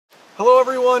Hello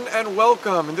everyone and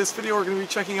welcome. In this video we're going to be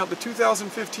checking out the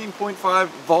 2015.5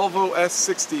 Volvo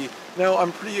S60. Now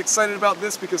I'm pretty excited about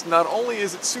this because not only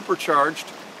is it supercharged,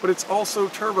 but it's also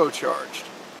turbocharged.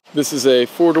 This is a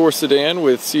four-door sedan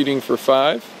with seating for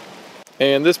 5.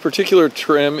 And this particular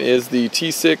trim is the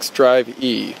T6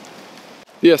 Drive-E.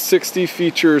 The S60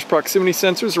 features proximity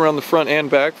sensors around the front and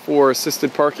back for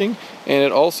assisted parking, and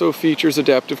it also features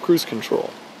adaptive cruise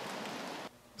control.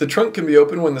 The trunk can be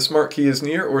opened when the smart key is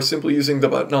near or simply using the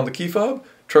button on the key fob.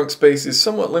 Trunk space is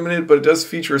somewhat limited, but it does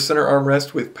feature a center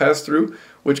armrest with pass-through,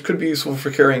 which could be useful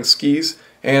for carrying skis,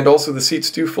 and also the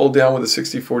seats do fold down with a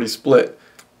 60-40 split.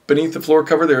 Beneath the floor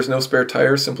cover there is no spare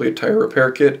tires, simply a tire repair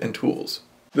kit and tools.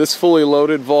 This fully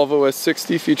loaded Volvo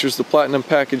S60 features the Platinum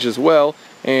package as well,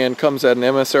 and comes at an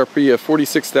MSRP of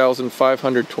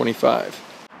 $46,525.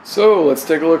 So let's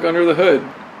take a look under the hood.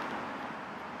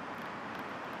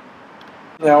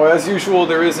 Now, as usual,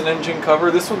 there is an engine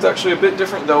cover. This one's actually a bit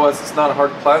different though, as it's not a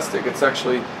hard plastic. It's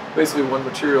actually basically one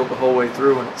material the whole way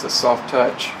through, and it's a soft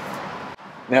touch.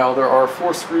 Now, there are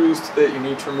 4 screws that you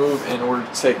need to remove in order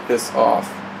to take this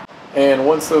off. And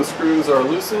once those screws are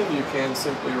loosened, you can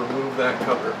simply remove that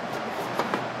cover.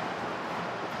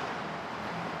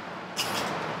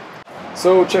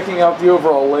 So, checking out the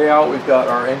overall layout, we've got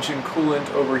our engine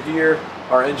coolant over here,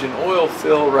 our engine oil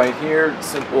fill right here,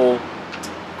 simple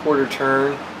quarter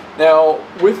turn. Now,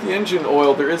 with the engine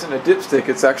oil, there isn't a dipstick,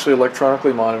 it's actually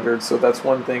electronically monitored, so that's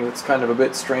one thing that's kind of a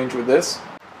bit strange with this.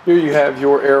 Here you have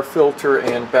your air filter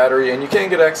and battery, and you can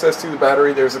get access to the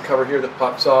battery. There's a cover here that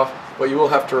pops off, but you will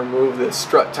have to remove this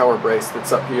strut tower brace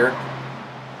that's up here.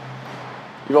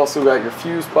 You've also got your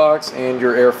fuse box and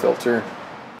your air filter.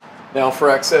 Now, for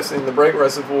accessing the brake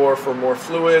reservoir for more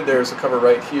fluid, there's a cover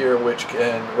right here which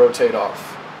can rotate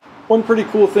off. One pretty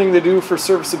cool thing they do for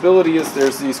serviceability is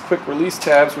there's these quick release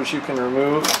tabs which you can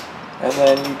remove, and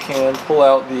then you can pull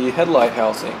out the headlight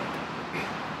housing.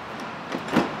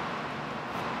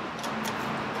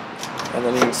 And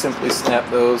then you can simply snap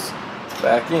those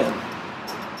back in.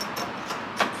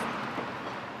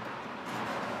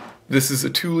 This is a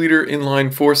 2-liter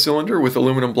inline 4-cylinder with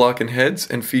aluminum block and heads,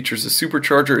 and features a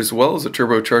supercharger as well as a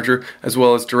turbocharger, as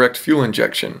well as direct fuel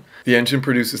injection. The engine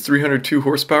produces 302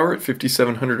 horsepower at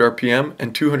 5,700 RPM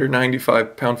and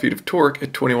 295 pound-feet of torque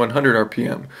at 2,100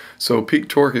 RPM, so peak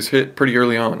torque is hit pretty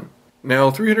early on. Now,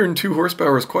 302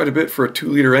 horsepower is quite a bit for a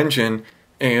 2-liter engine,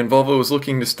 and Volvo is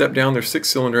looking to step down their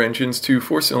 6-cylinder engines to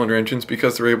 4-cylinder engines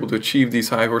because they're able to achieve these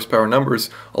high horsepower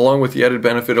numbers, along with the added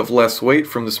benefit of less weight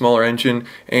from the smaller engine,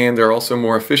 and they're also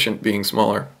more efficient being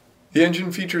smaller. The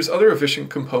engine features other efficient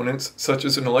components such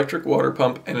as an electric water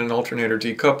pump and an alternator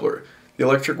decoupler. The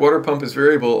electric water pump is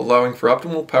variable, allowing for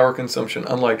optimal power consumption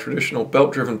unlike traditional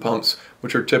belt-driven pumps,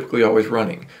 which are typically always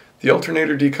running. The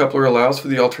alternator decoupler allows for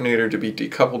the alternator to be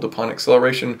decoupled upon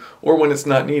acceleration or when it's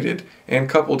not needed, and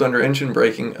coupled under engine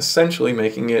braking, essentially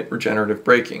making it regenerative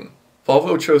braking.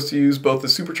 Volvo chose to use both the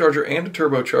supercharger and a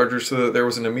turbocharger so that there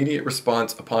was an immediate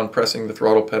response upon pressing the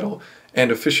throttle pedal,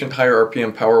 and efficient higher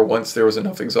RPM power once there was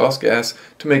enough exhaust gas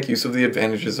to make use of the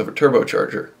advantages of a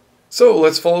turbocharger. So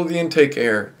let's follow the intake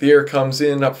air. The air comes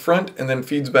in up front and then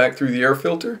feeds back through the air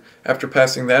filter. After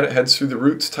passing that, it heads through the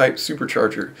Roots type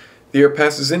supercharger. The air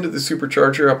passes into the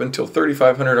supercharger up until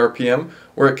 3,500 RPM,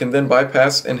 where it can then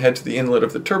bypass and head to the inlet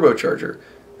of the turbocharger.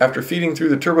 After feeding through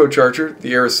the turbocharger,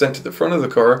 the air is sent to the front of the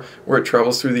car, where it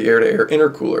travels through the air-to-air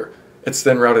intercooler. It's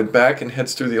then routed back and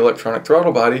heads through the electronic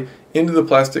throttle body, into the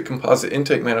plastic composite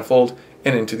intake manifold,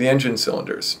 and into the engine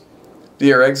cylinders.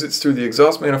 The air exits through the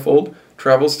exhaust manifold,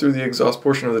 travels through the exhaust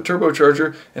portion of the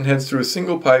turbocharger, and heads through a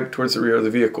single pipe towards the rear of the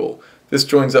vehicle. This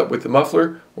joins up with the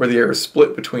muffler, where the air is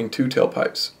split between 2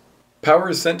 tailpipes. Power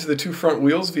is sent to the 2 front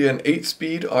wheels via an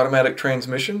 8-speed automatic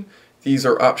transmission. These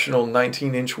are optional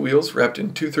 19-inch wheels wrapped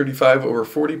in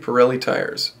 235/40 Pirelli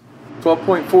tires.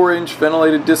 12.4-inch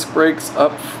ventilated disc brakes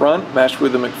up front, matched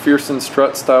with a McPherson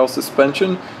strut style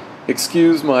suspension.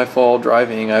 Excuse my fall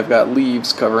driving, I've got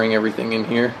leaves covering everything in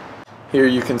here. Here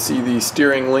you can see the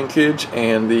steering linkage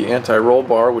and the anti-roll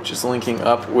bar, which is linking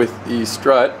up with the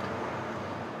strut.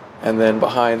 And then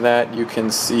behind that you can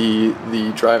see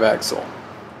the drive axle.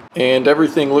 And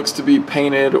everything looks to be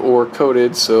painted or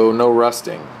coated, so no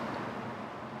rusting.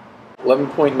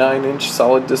 11.9-inch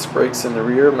solid disc brakes in the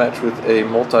rear, matched with a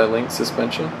multi-link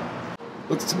suspension.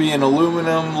 Looks to be an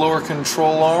aluminum lower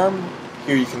control arm.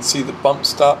 Here you can see the bump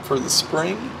stop for the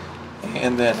spring,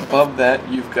 and then above that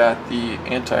you've got the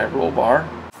anti-roll bar.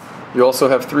 You also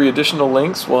have 3 additional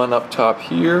links, one up top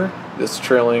here, this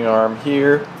trailing arm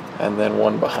here, and then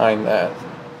one behind that.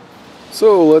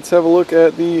 So let's have a look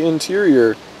at the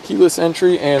interior. Keyless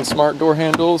entry and smart door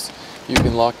handles. You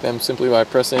can lock them simply by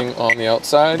pressing on the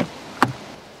outside.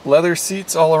 Leather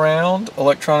seats all around,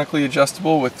 electronically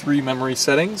adjustable with 3 memory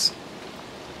settings.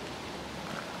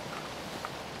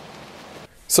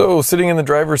 So, sitting in the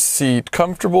driver's seat,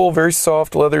 comfortable, very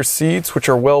soft leather seats, which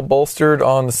are well bolstered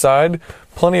on the side.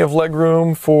 Plenty of leg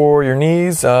room for your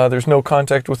knees. There's no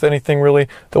contact with anything really.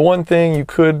 The one thing, you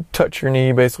could touch your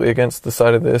knee basically against the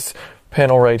side of this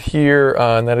panel right here,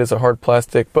 and that is a hard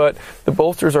plastic, but the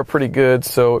bolsters are pretty good,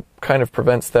 so it kind of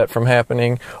prevents that from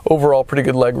happening. Overall, pretty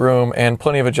good leg room and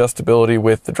plenty of adjustability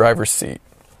with the driver's seat.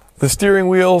 The steering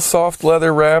wheel, soft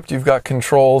leather wrapped. You've got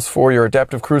controls for your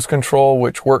adaptive cruise control,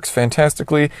 which works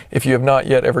fantastically. If you have not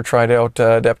yet ever tried out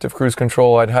adaptive cruise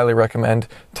control, I'd highly recommend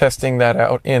testing that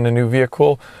out in a new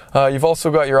vehicle. You've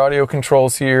also got your audio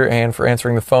controls here and for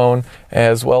answering the phone,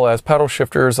 as well as paddle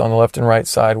shifters on the left and right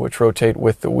side, which rotate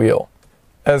with the wheel.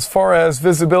 As far as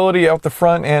visibility out the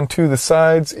front and to the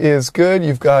sides is good.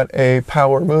 You've got a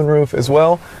power moonroof as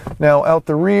well. Now out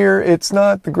the rear, it's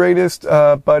not the greatest,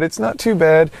 but it's not too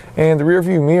bad. And the rear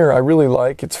view mirror I really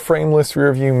like. It's frameless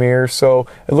rear view mirror, so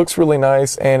it looks really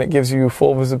nice and it gives you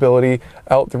full visibility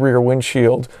out the rear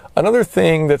windshield. Another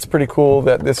thing that's pretty cool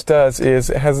that this does is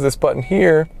it has this button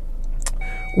here,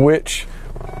 which,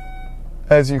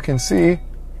 as you can see,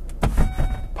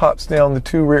 pops down the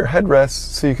 2 rear headrests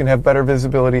so you can have better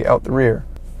visibility out the rear.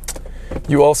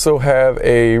 You also have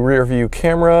a rear view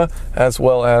camera as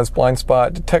well as blind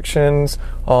spot detections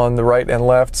on the right and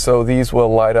left, so these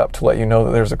will light up to let you know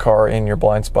that there's a car in your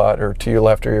blind spot or to your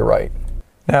left or your right.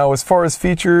 Now, as far as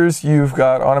features, you've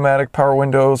got automatic power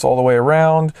windows all the way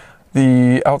around.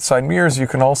 The outside mirrors you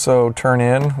can also turn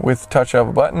in with the touch of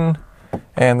a button,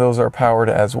 and those are powered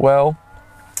as well.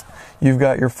 You've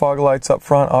got your fog lights up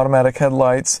front, automatic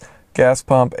headlights, gas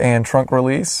pump, and trunk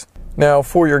release. Now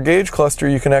for your gauge cluster,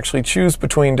 you can actually choose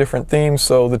between different themes.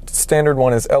 So the standard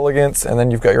one is elegance, and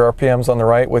then you've got your RPMs on the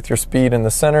right with your speed in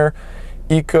the center.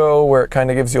 Eco, where it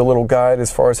kind of gives you a little guide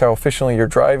as far as how efficiently you're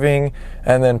driving.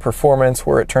 And then performance,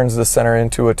 where it turns the center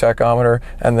into a tachometer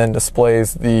and then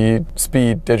displays the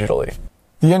speed digitally.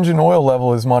 The engine oil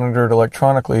level is monitored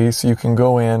electronically, so you can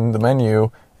go in the menu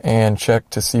and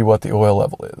check to see what the oil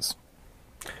level is.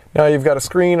 Now you've got a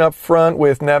screen up front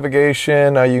with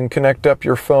navigation. You can connect up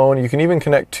your phone. You can even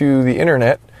connect to the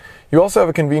internet. You also have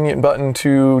a convenient button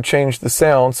to change the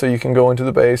sound, so you can go into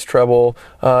the bass, treble,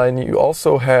 and you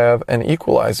also have an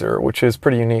equalizer, which is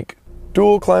pretty unique.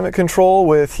 Dual climate control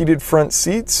with heated front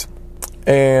seats,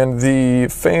 and the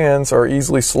fans are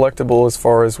easily selectable as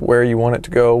far as where you want it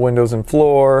to go. Windows and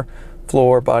floor,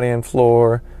 body and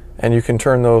floor, and you can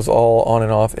turn those all on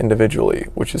and off individually,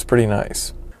 which is pretty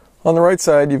nice. On the right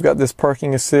side, you've got this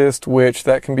parking assist, which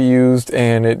that can be used,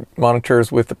 and it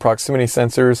monitors with the proximity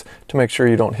sensors to make sure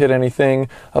you don't hit anything.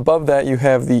 Above that, you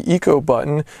have the Eco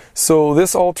button. So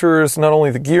this alters not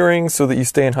only the gearing so that you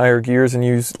stay in higher gears and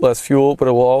use less fuel, but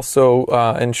it will also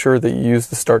ensure that you use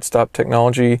the start-stop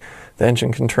technology. The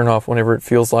engine can turn off whenever it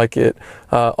feels like it.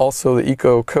 Also the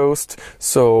Eco Coast.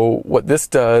 So what this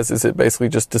does is it basically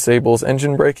just disables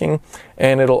engine braking,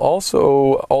 and it'll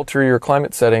also alter your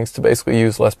climate settings to basically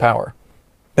use less power.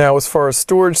 Now, as far as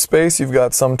storage space, you've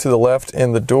got some to the left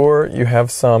in the door. You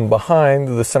have some behind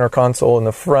the center console in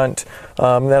the front.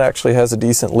 That actually has a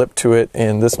decent lip to it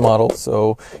in this model,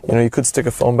 so you could stick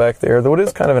a phone back there, though it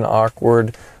is kind of an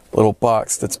awkward little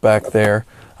box that's back there.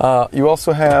 You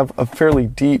also have a fairly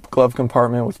deep glove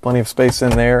compartment with plenty of space in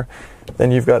there.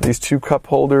 Then you've got these 2 cup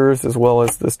holders as well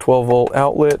as this 12-volt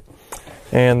outlet,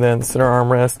 and then the center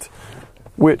armrest,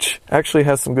 which actually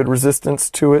has some good resistance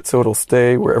to it, so it'll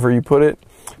stay wherever you put it.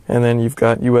 And then you've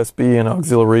got USB and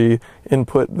auxiliary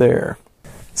input there.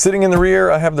 Sitting in the rear,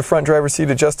 I have the front driver's seat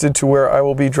adjusted to where I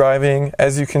will be driving.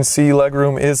 As you can see,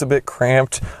 legroom is a bit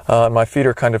cramped. My feet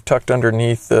are kind of tucked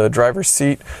underneath the driver's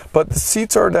seat, but the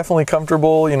seats are definitely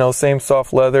comfortable, same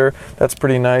soft leather. That's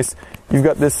pretty nice. You've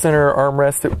got this center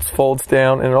armrest that folds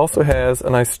down, and it also has a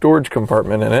nice storage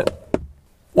compartment in it.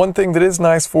 One thing that is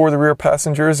nice for the rear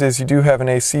passengers is you do have an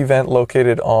AC vent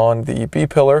located on the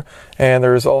B-pillar, and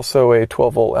there is also a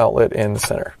 12-volt outlet in the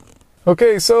center.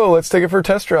 Okay, so let's take it for a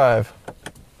test drive.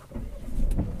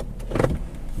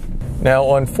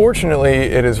 Now, unfortunately,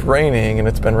 it is raining, and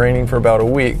it's been raining for about a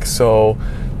week, so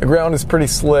the ground is pretty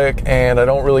slick, and I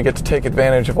don't really get to take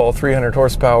advantage of all 300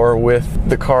 horsepower with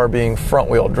the car being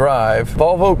front-wheel drive.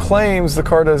 Volvo claims the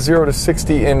car does 0 to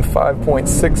 60 in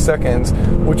 5.6 seconds,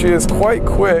 which is quite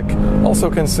quick,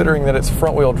 also considering that it's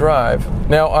front-wheel drive.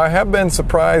 Now, I have been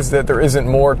surprised that there isn't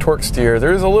more torque steer.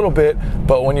 There is a little bit,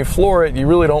 but when you floor it, you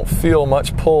really don't feel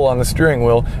much pull on the steering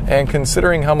wheel, and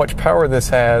considering how much power this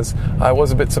has, I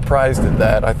was a bit surprised at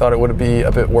that. I thought it would be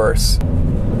a bit worse.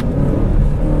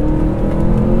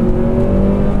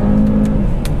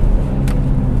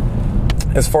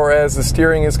 As far as the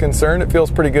steering is concerned, it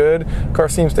feels pretty good. Car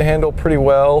seems to handle pretty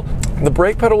well. The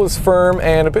brake pedal is firm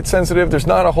and a bit sensitive. There's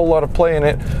not a whole lot of play in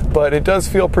it, but it does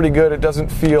feel pretty good. It doesn't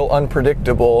feel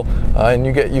unpredictable, and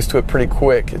you get used to it pretty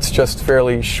quick. It's just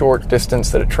fairly short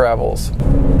distance that it travels.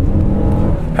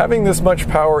 Having this much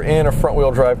power in a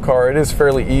front-wheel drive car, it is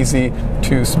fairly easy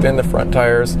to spin the front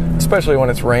tires, especially when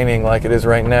it's raining like it is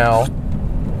right now.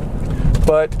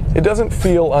 But it doesn't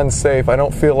feel unsafe. I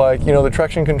don't feel like, the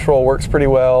traction control works pretty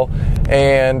well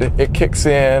and it kicks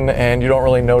in and you don't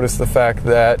really notice the fact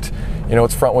that,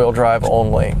 it's front-wheel drive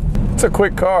only. It's a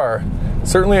quick car.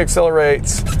 Certainly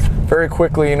accelerates very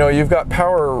quickly. You've got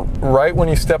power right when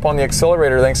you step on the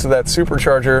accelerator thanks to that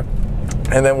supercharger.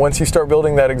 And then once you start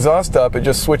building that exhaust up, it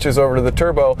just switches over to the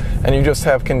turbo and you just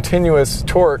have continuous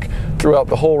torque throughout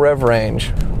the whole rev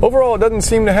range. Overall, it doesn't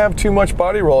seem to have too much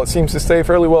body roll. It seems to stay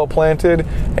fairly well planted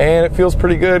and it feels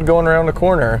pretty good going around the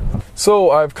corner.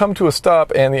 So I've come to a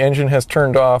stop and the engine has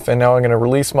turned off, and now I'm going to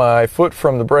release my foot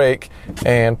from the brake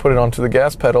and put it onto the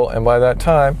gas pedal, and by that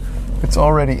time it's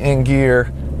already in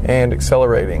gear and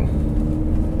accelerating.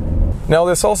 Now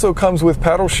this also comes with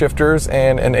paddle shifters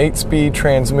and an 8-speed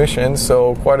transmission,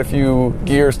 so quite a few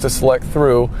gears to select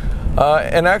through.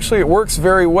 And actually it works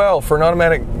very well. For an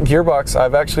automatic gearbox,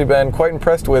 I've actually been quite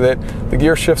impressed with it. The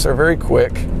gear shifts are very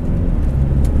quick,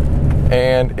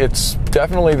 and it's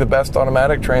definitely the best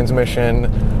automatic transmission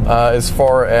as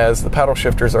far as the paddle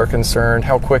shifters are concerned,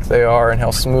 how quick they are and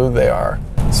how smooth they are.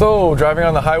 So driving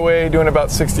on the highway, doing about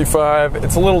 65,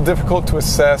 it's a little difficult to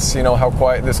assess, how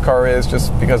quiet this car is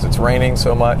just because it's raining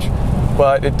so much.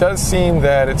 But it does seem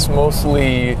that it's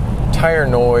mostly tire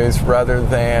noise rather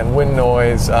than wind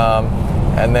noise,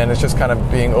 and then it's just kind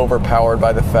of being overpowered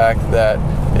by the fact that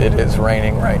it is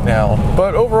raining right now.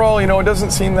 But overall, it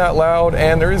doesn't seem that loud,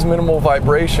 and there is minimal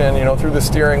vibration, through the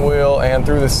steering wheel and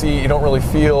through the seat. You don't really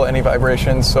feel any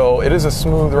vibration, so it is a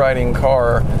smooth riding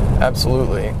car,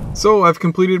 absolutely. So I've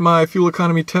completed my fuel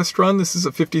economy test run. This is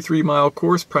a 53-mile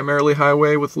course, primarily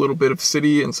highway with a little bit of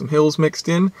city and some hills mixed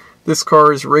in. This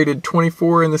car is rated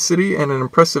 24 in the city and an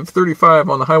impressive 35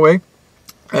 on the highway.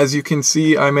 As you can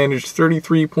see, I managed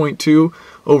 33.2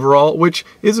 overall, which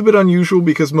is a bit unusual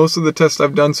because most of the tests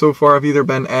I've done so far have either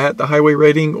been at the highway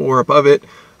rating or above it.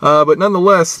 But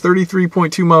nonetheless,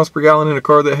 33.2 miles per gallon in a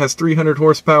car that has 300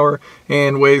 horsepower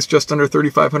and weighs just under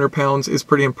 3,500 pounds is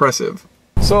pretty impressive.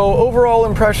 So overall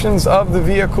impressions of the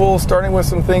vehicle, starting with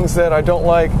some things that I don't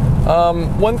like.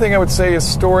 One thing I would say is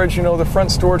storage. The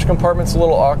front storage compartment's a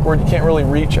little awkward. You can't really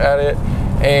reach at it.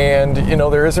 And,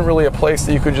 there isn't really a place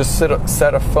that you could just set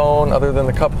a phone other than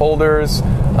the cup holders.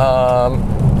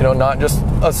 Not just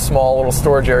a small little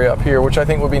storage area up here, which I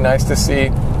think would be nice to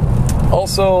see.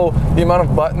 Also, the amount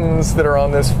of buttons that are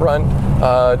on this front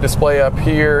display up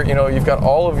here, you've got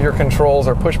all of your controls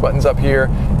or push buttons up here,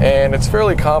 and it's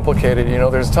fairly complicated.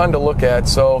 There's a ton to look at,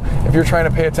 so if you're trying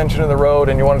to pay attention to the road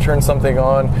and you want to turn something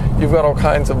on, you've got all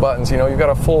kinds of buttons. You've got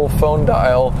a full phone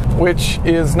dial, which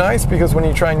is nice because when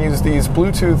you try and use these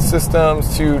Bluetooth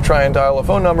systems to try and dial a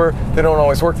phone number, they don't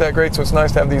always work that great, so it's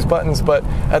nice to have these buttons, but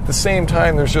at the same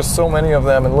time, there's just so many of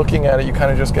them, and looking at it, you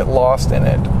kind of just get lost in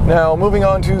it. Now, moving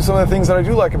on to some of the things that I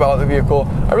do like about the vehicle,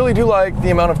 I really do like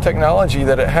the amount of technology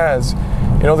that it has.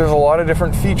 There's a lot of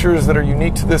different features that are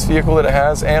unique to this vehicle that it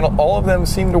has, and all of them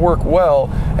seem to work well.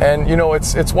 And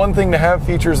it's one thing to have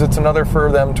features, it's another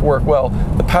for them to work well.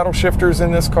 The paddle shifters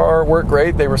in this car work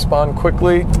great, they respond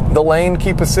quickly. The lane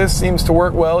keep assist seems to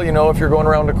work well, if you're going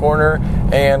around a corner,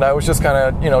 and I was just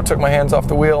kind of, took my hands off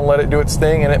the wheel and let it do its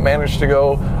thing, and it managed to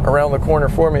go around the corner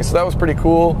for me, so that was pretty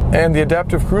cool. And the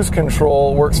adaptive cruise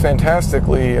control works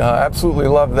fantastically, absolutely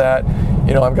love that.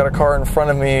 I've got a car in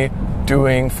front of me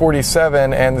doing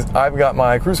 47 and I've got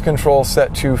my cruise control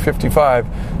set to 55,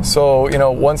 so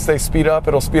once they speed up,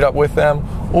 it'll speed up with them,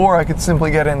 or I could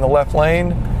simply get in the left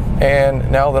lane, and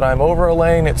now that I'm over a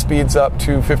lane, it speeds up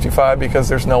to 55 because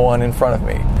there's no one in front of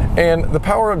me. And the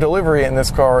power of delivery in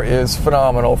this car is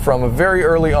phenomenal. From very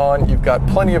early on, you've got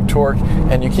plenty of torque,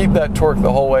 and you keep that torque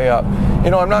the whole way up.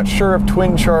 I'm not sure if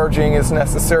twin charging is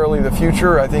necessarily the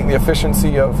future. I think the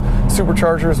efficiency of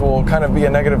superchargers will kind of be a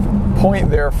negative point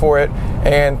there for it,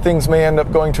 and things may end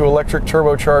up going to electric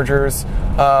turbochargers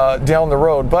down the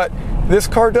road. But this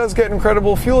car does get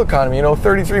incredible fuel economy.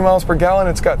 33 miles per gallon,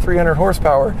 it's got 300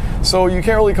 horsepower. So you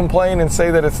can't really complain and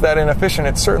say that it's that inefficient.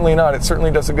 It's certainly not. It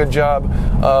certainly does a good job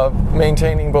of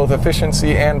maintaining both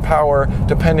efficiency and power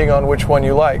depending on which one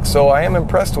you like. So I am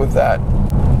impressed with that.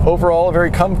 Overall, a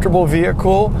very comfortable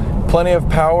vehicle, plenty of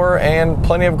power, and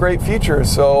plenty of great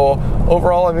features. So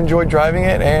overall, I've enjoyed driving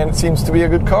it, and it seems to be a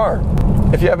good car.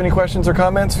 If you have any questions or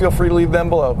comments, feel free to leave them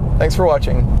below. Thanks for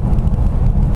watching.